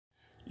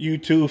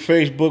YouTube,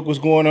 Facebook, what's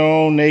going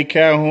on? Nate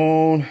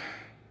Calhoun.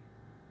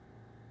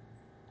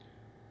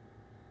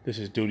 This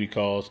is Duty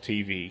Calls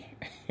TV.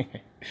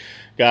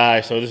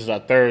 Guys, so this is our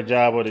third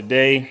job of the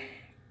day.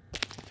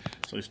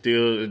 So it's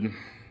still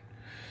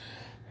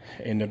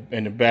in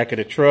the back of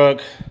the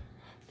truck.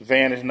 The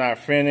van is not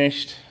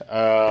finished.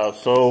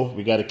 So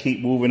we got to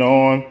keep moving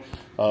on.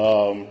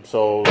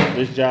 So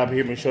this job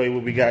here, let me show you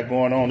what we got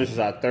going on. This is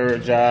our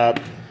third job.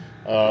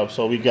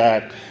 So we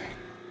got,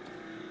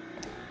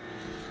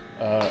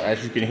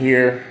 as you can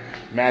hear,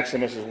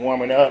 Maximus is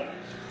warming up.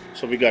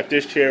 So we got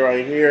this chair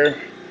right here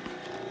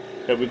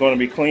that we're going to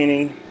be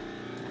cleaning.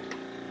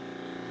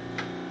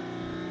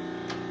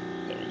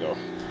 There we go.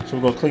 So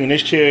we're going to clean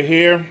this chair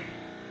here.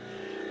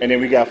 And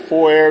then we got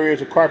 4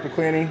 areas of carpet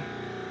cleaning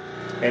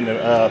and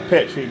the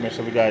pet treatment.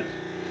 So we got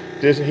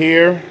this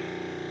here.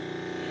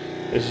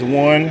 This is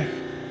one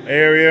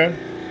area.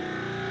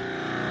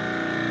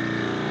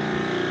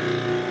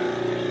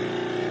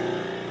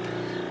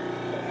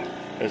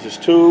 This is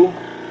 2.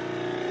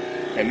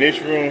 And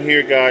this room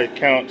here, guys,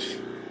 counts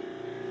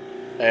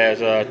as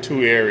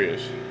 2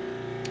 areas.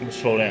 I'm gonna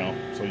slow down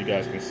so you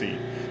guys can see.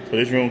 So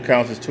this room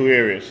counts as 2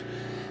 areas.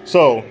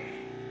 So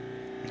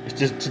it's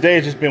just today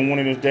has just been one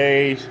of those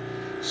days.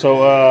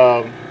 So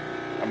I'm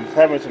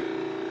having some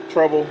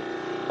trouble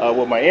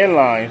with my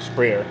inline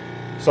sprayer.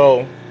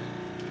 So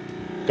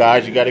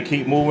guys, you got to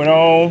keep moving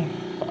on.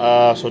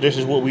 So this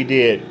is what we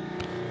did.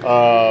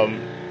 So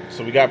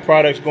we got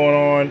products going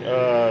on.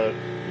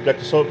 We got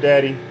the Soap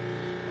Daddy.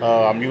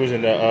 I'm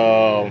using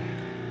the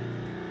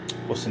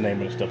what's the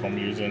name of the stuff I'm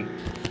using?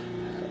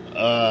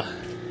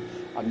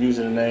 I'm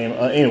using the name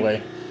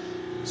anyway.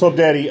 Soap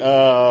Daddy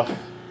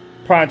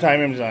Prime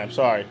Time Enzyme.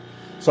 Sorry.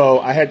 So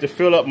I had to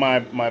fill up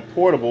my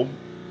portable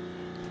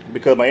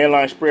because my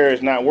inline sprayer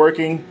is not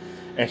working,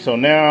 and so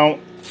now,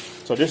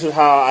 so this is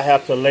how I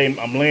have to lay.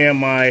 I'm laying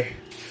my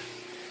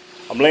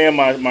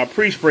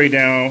pre-spray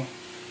down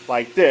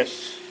like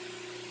this.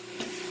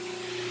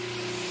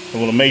 I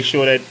want to make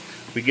sure that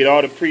we get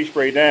all the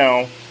pre-spray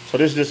down. So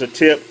this is just a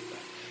tip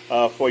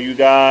for you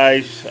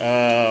guys.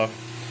 You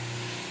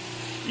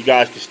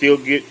guys can still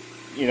get,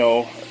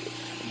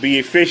 be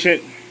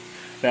efficient.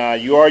 Now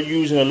you are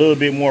using a little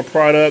bit more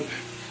product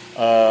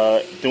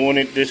doing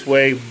it this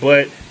way,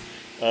 but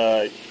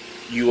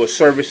you are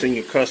servicing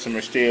your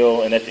customer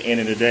still, and at the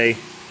end of the day,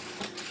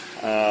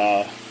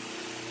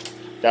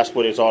 that's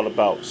what it's all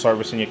about,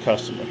 servicing your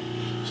customer.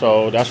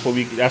 So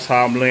that's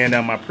how I'm laying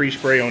down my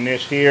pre-spray on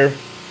this here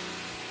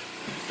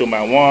through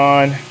my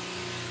wand,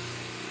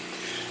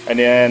 and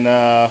then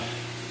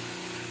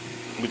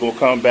we're gonna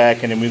come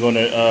back and then we're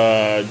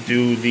gonna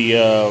do the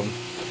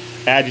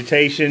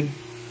agitation,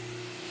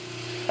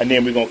 and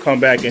then we're gonna come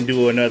back and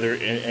do another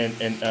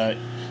and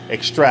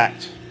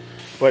extract.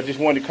 But just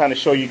wanted to kind of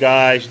show you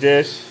guys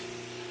this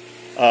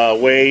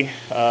way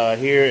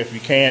here. If you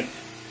can't,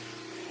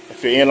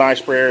 if your inline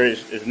sprayer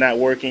is not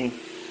working,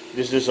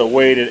 this is a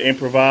way to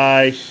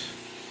improvise.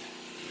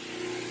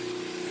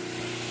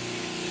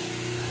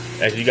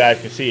 As you guys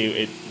can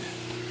see,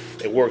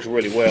 it works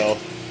really well.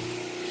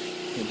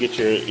 You get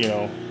your,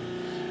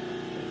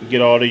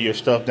 get all of your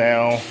stuff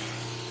down.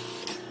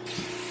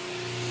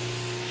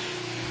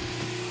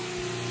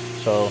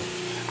 So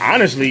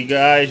honestly,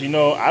 guys, you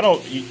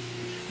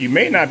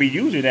may not be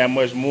using that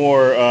much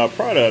more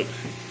product.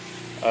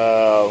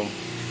 I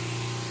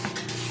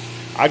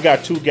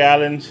got 2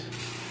 gallons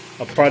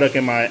of product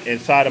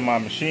inside of my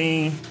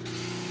machine,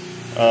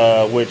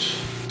 which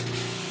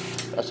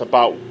that's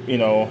about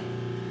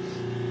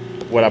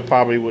what I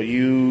probably would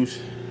use,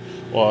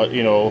 or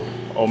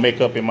or make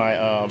up in my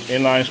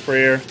inline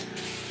sprayer.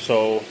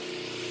 So,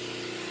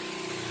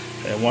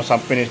 and once I'm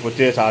finished with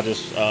this, I'll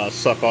just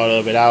suck all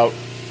of it out,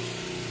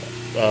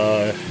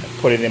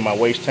 put it in my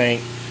waste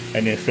tank,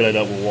 and then fill it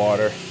up with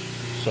water.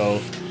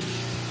 So,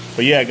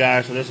 but yeah,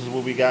 guys, so this is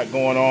what we got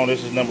going on.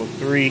 This is number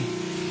 3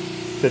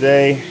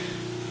 today.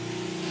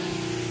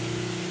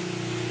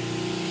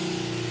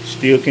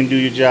 Still can do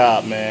your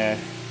job, man.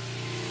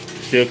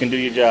 Still can do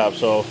your job.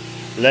 So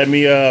let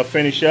me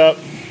finish up,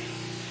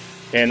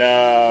 and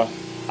I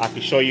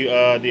can show you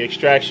the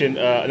extraction.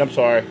 I'm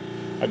sorry,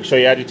 I can show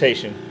you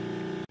agitation.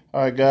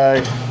 All right,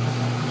 guys.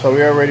 So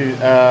we already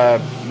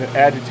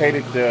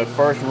agitated the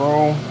first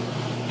room.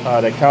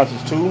 That counts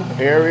as 2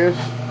 areas.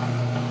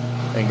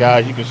 And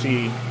guys, you can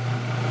see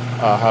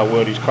how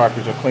well these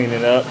carpets are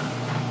cleaning up.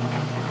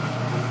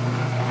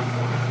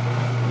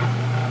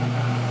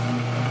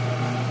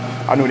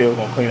 I knew they were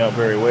going to clean up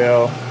very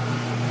well.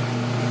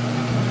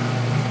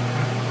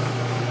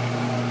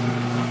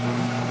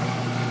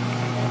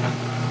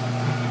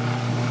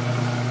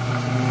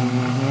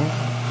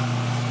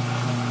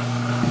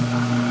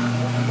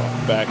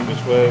 Back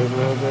this way a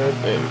little bit.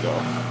 There we go.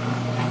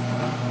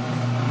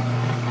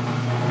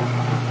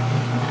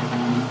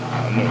 I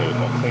knew it was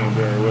going to clean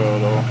very well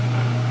though.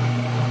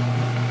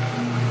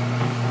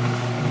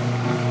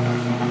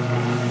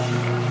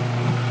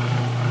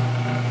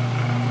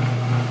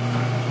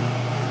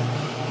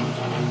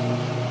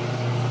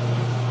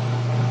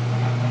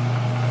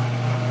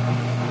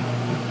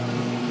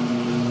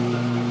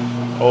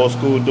 Old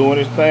school doing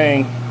his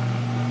thing.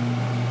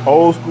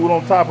 Old school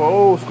on top of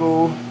old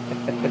school.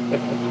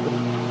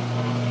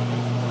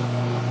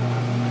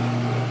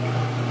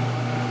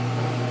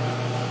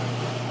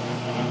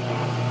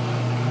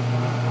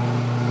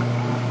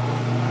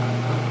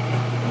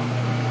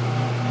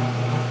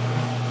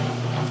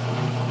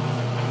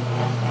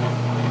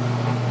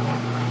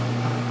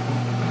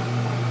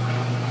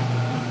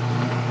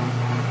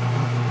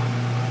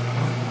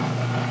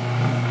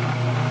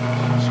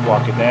 Just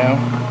walk it down.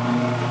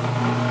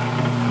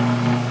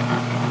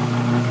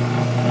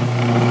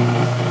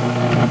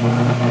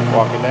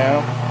 Walk it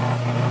down.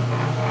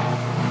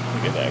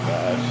 Look at that,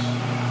 guys.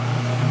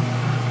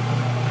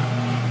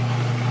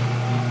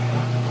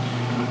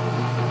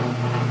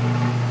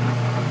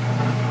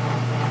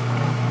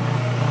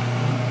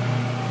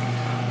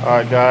 All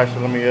right, guys. So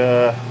let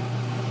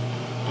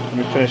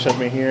me finish up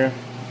in here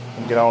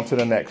and get on to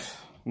the next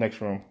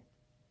room.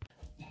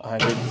 All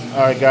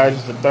right, guys.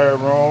 This is the third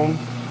room,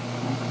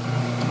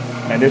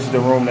 and this is the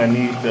room that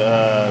needs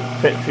the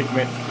pet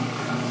treatment.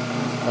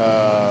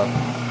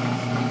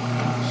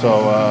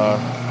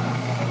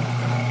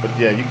 But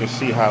yeah, you can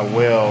see how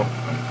well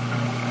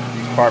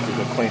these carpets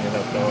are cleaning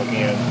up though.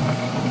 Again,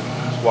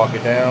 just walk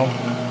it down.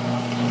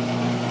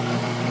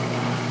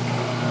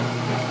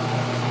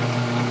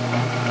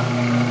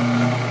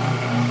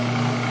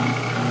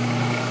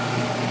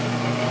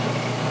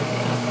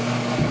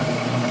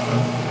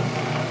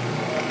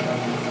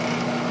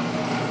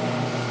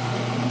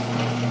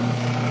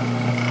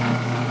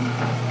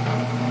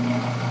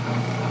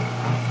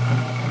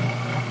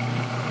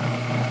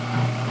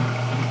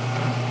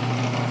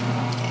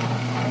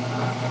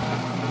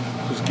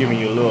 Giving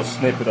you a little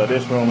snippet of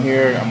this room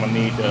here. I'm gonna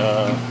need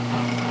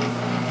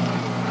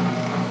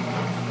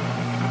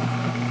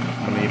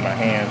my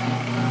hand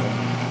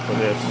for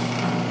this.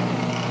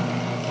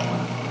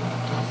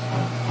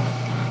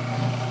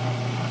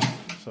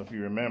 So if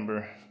you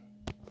remember,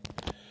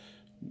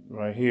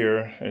 right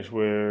here is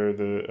where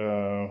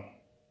the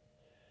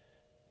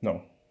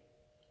no,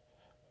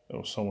 it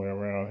was somewhere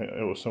around here.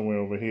 It was somewhere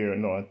over here.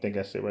 No, I think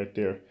that's it right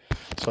there.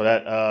 So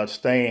that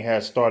stain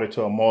has started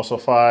to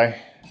emulsify.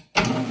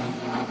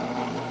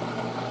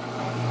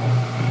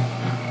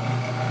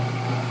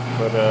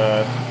 But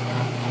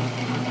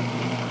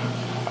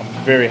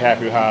I'm very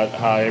happy with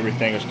how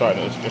everything is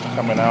starting. It's just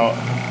coming out.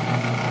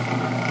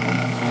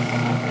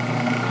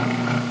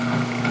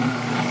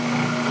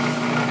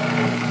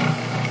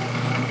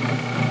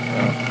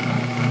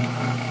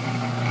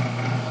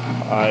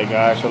 All right,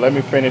 guys. So let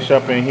me finish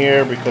up in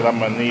here because I'm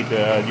gonna need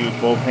to use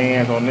both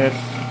hands on this,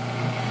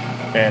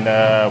 and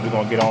we're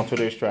gonna get on to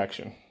the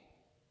extraction.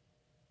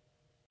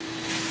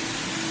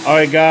 All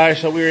right, guys.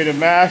 So we're in the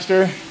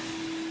master.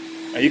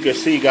 And you can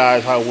see,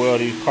 guys, how well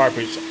these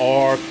carpets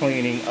are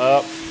cleaning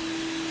up.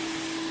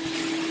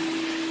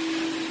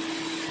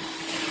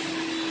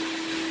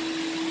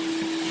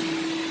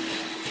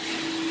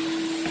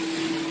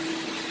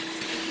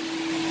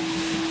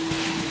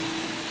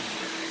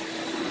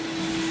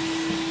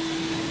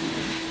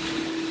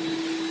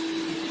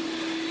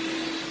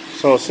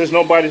 So since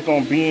nobody's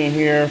gonna be in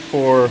here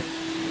for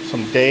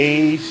some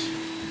days,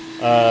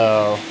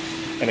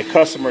 and the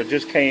customer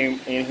just came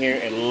in here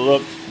and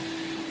looked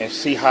and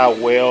see how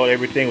well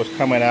everything was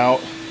coming out.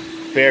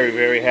 Very,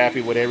 very happy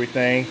with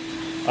everything.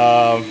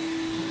 I'm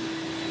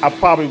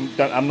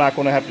not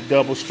gonna have to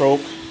double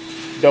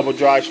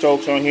dry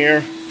strokes on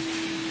here,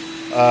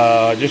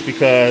 just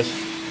because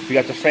we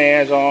got the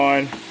fans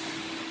on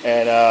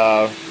and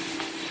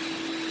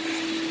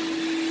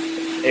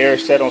air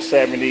set on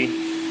 70.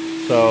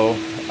 So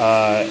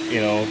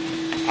you know,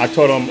 I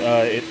told them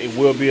it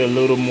will be a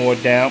little more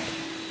damp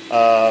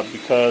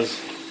because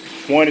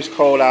one, is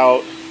cold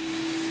out.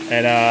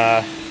 And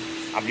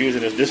I'm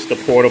using this. This is the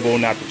portable,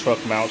 not the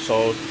truck mount.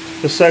 So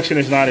the suction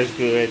is not as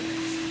good.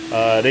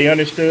 They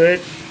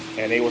understood,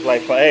 and they was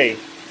like, hey,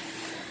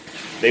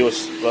 they was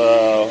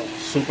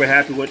super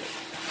happy with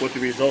the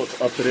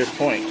results up to this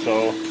point.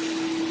 So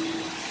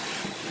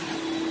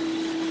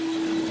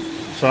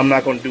I'm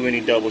not going to do any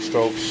double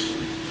strokes.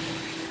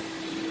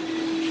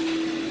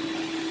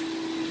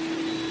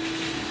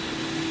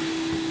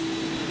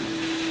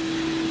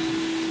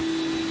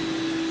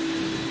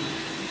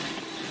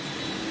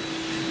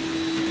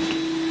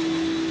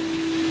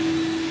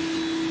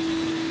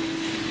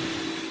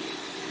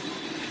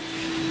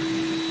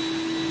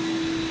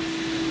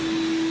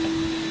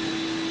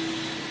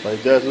 But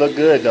it does look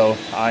good though.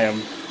 I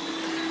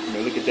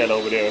mean, look at that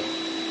over there.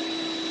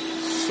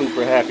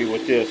 Super happy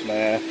with this,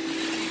 man.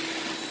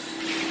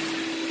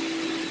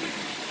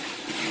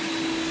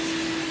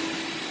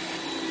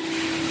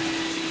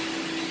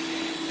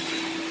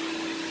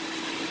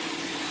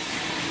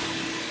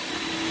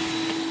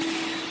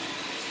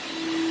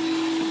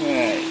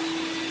 Alright,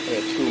 we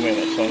have 2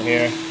 minutes on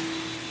here.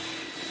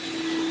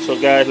 So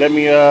guys, let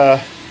me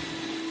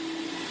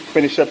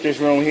finish up this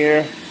room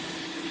here.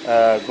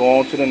 Go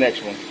on to the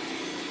next one.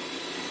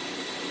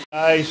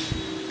 Guys,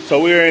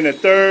 so we're in the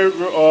third,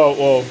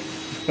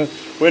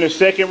 we're in the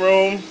second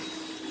room,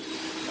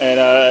 and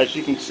as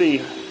you can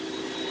see,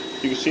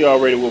 You can see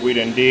already what we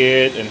done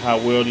did and how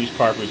well these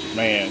carpets,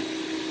 man.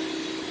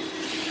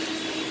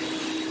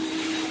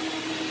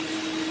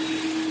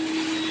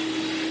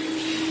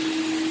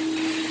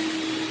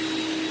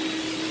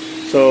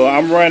 So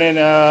I'm running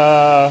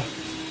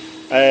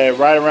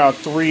right around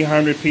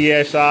 300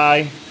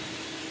 psi.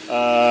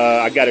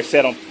 I got it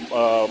set on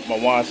my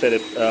wand set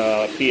at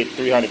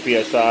 300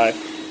 psi,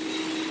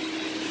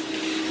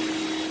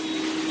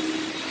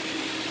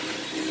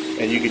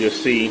 and you can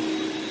just see.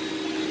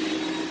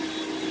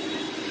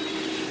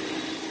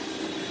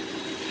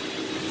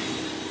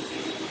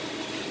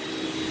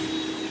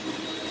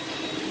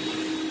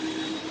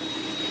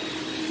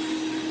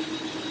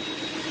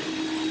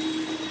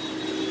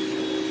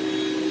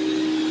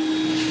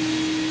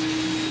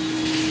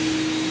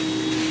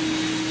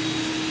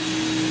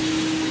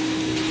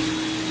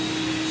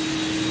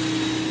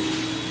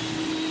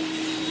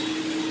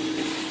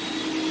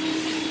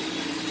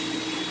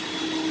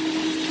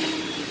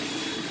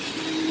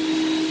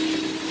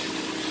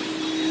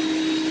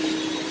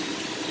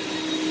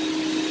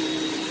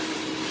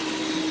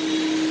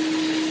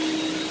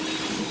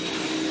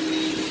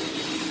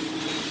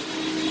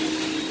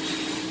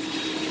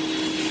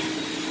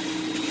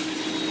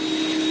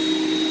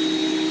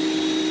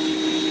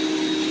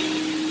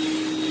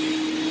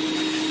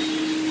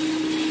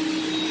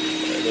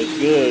 Looks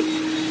good.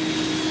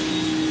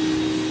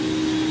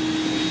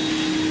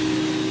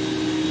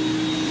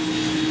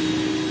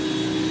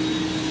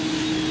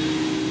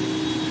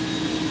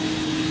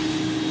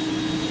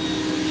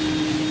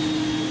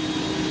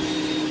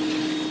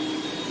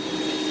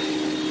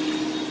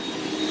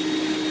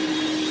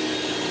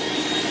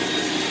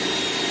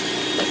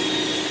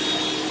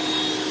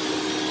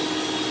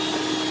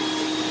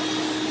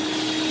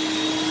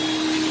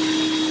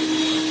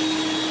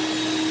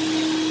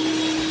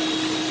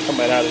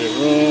 Coming out of the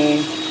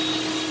room.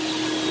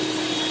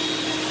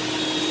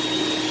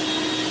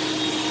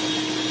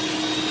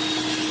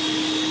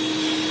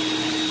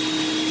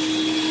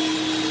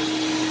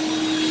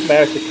 I'm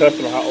ask the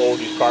customer how old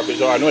these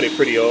carpets are. I know they're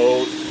pretty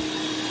old.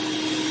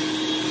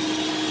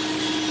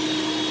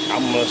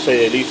 I'm gonna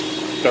say at least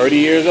 30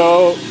 years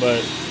old,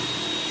 but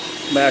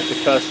I'm ask the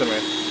customer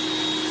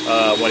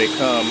when they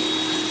come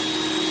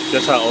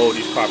just how old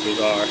these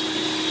carpets are.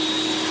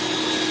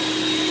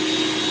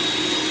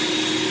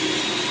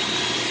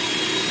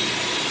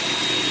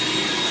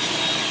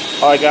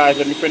 Alright guys,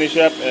 let me finish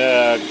up,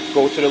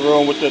 go to the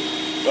room with the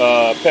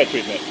pet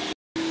treatment.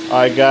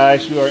 Alright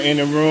guys, we are in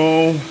the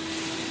room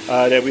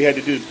that we had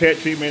to do the pet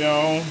treatment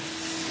on.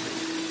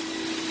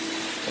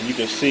 And you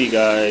can see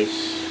guys,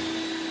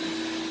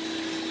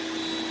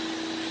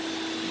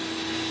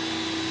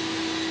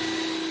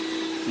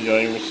 you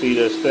don't even see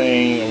this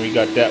thing, and we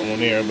got that one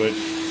there, but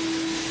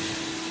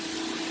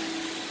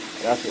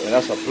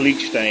that's a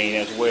bleach stain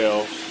as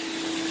well,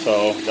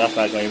 so that's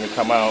not going to even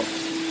come out.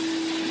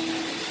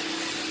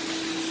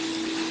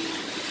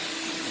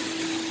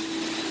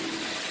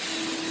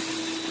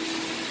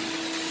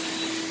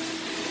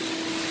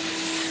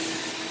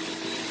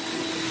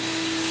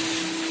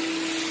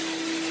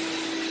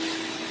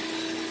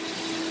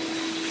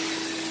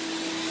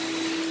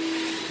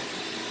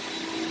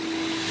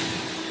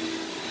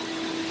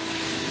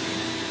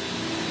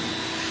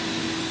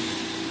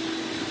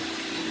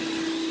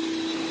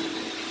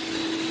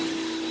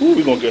 Ooh,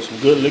 we're gonna get some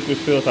good liquid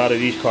filth out of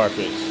these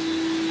carpets.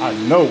 I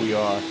know we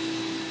are.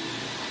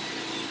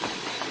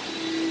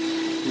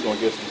 We're gonna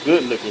get some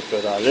good liquid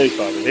filth out of these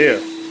carpets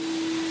here.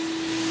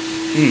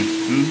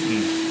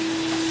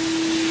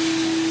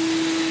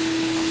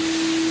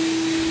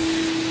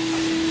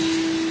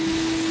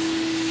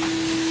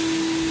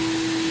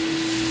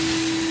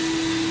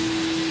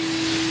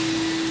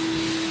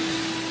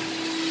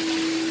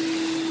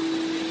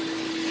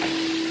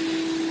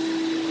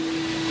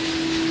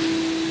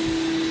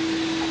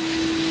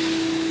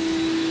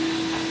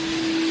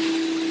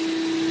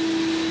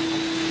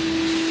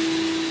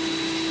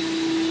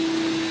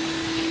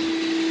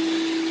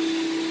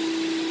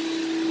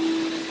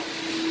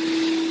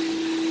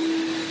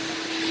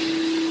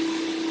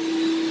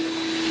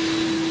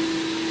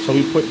 So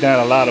we put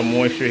down a lot of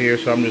moisture here,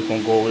 so I'm just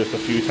gonna go over this a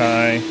few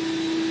times.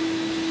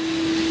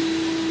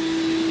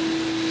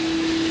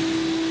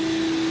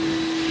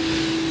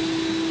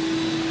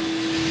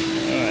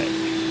 Alright.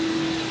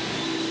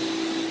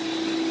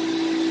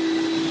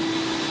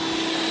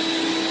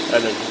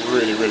 That looks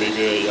really, really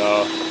good,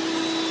 y'all.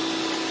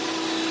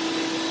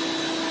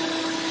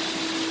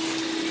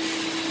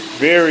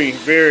 Very,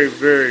 very,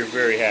 very,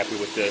 very happy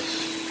with this.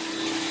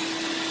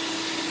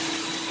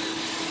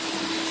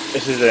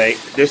 This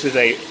is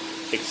a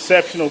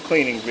exceptional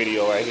cleaning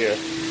video right here.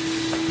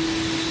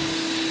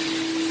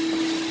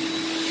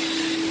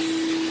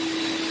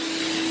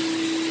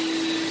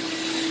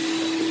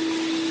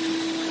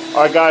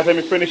 All right, guys, let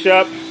me finish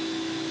up,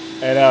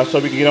 and so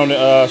we can get on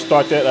the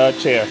start that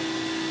chair.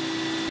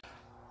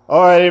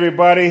 All right,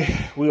 everybody,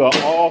 we are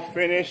all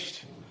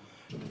finished.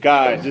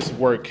 Guys, this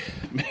work,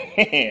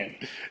 man,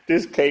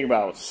 this came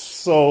out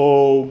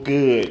so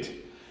good,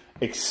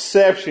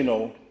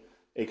 exceptional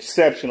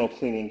Exceptional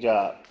cleaning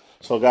job.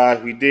 So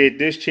guys, we did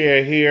this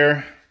chair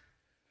here.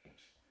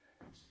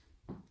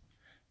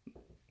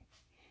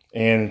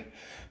 And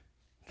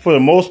for the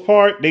most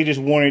part, they just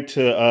wanted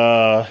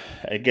to,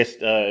 I guess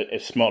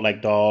it smelled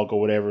like dog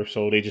or whatever.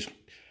 So they just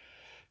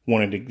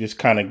wanted to just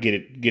kind of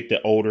get the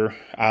odor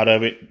out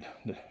of it.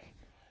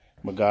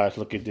 But guys,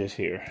 look at this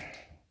here.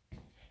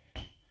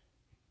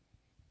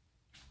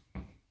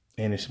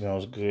 And it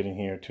smells good in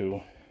here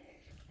too.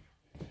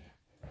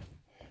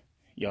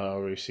 Y'all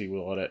already see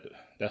with all that.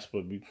 That's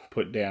what we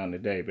put down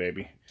today,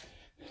 baby.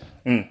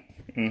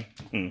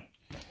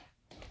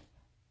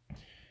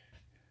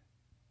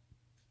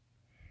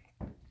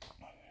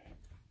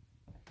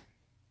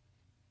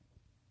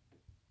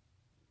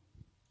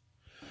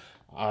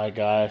 All right,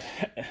 guys.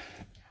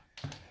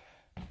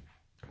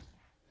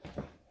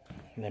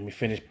 Let me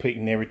finish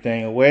putting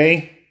everything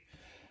away.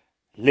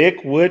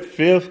 Liquid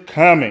filth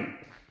coming.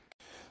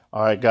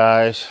 All right,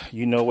 guys.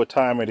 You know what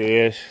time it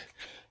is.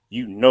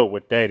 You know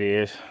what that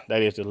is.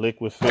 That is the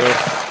liquid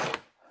filth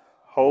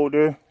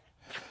holder.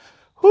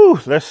 Whew,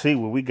 let's see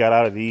what we got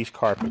out of these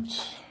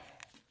carpets.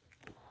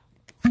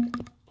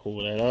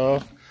 Pull that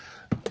off.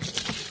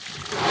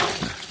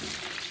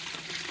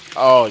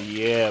 Oh,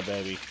 yeah,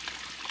 baby.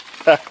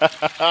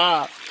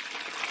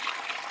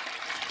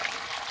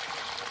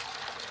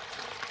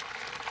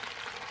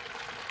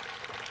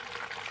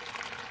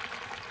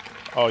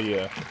 Oh,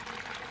 yeah.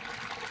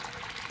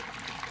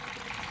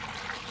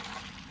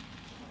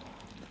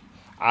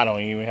 I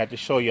don't even have to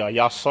show y'all.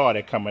 Y'all saw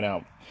that coming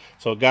out.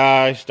 So,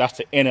 guys, that's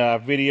the end of our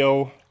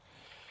video.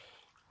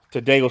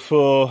 Today was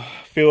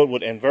filled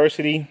with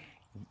adversity.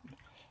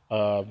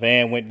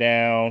 Van went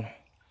down.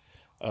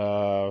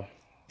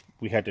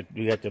 We had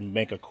to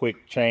make a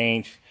quick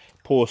change,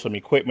 pull some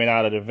equipment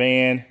out of the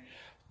van,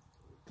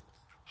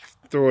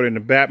 throw it in the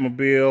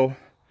Batmobile.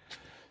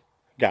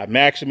 Got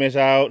Maximus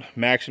out.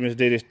 Maximus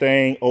did his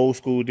thing. Old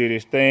School did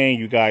his thing.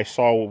 You guys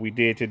saw what we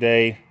did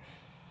today.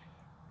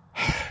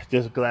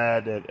 Just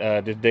glad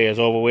that this day is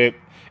over with.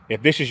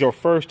 If this is your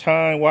first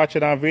time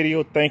watching our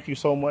video, thank you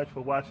so much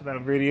for watching our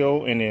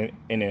video in the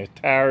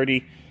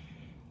entirety.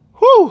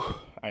 Whew,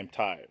 I'm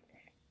tired.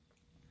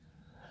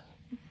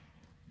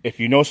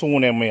 If you know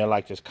someone that may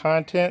like this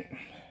content,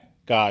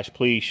 guys,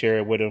 please share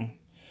it with them.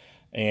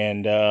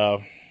 And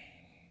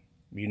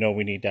you know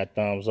we need that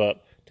thumbs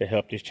up to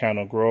help this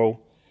channel grow.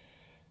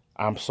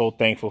 I'm so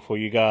thankful for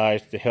you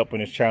guys to helping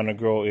this channel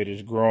grow. It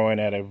is growing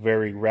at a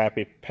very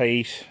rapid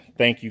pace.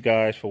 Thank you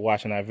guys for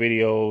watching our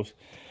videos.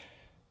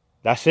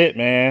 That's it,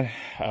 man.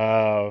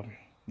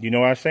 You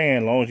know what I'm saying?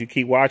 As long as you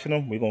keep watching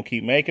them, we're going to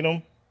keep making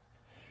them.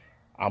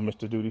 I'm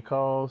Mr. Duty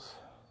Calls.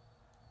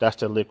 That's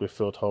the liquid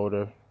filth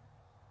holder.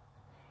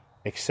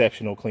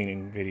 Exceptional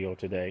cleaning video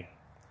today.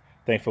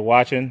 Thanks for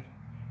watching.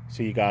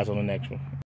 See you guys on the next one.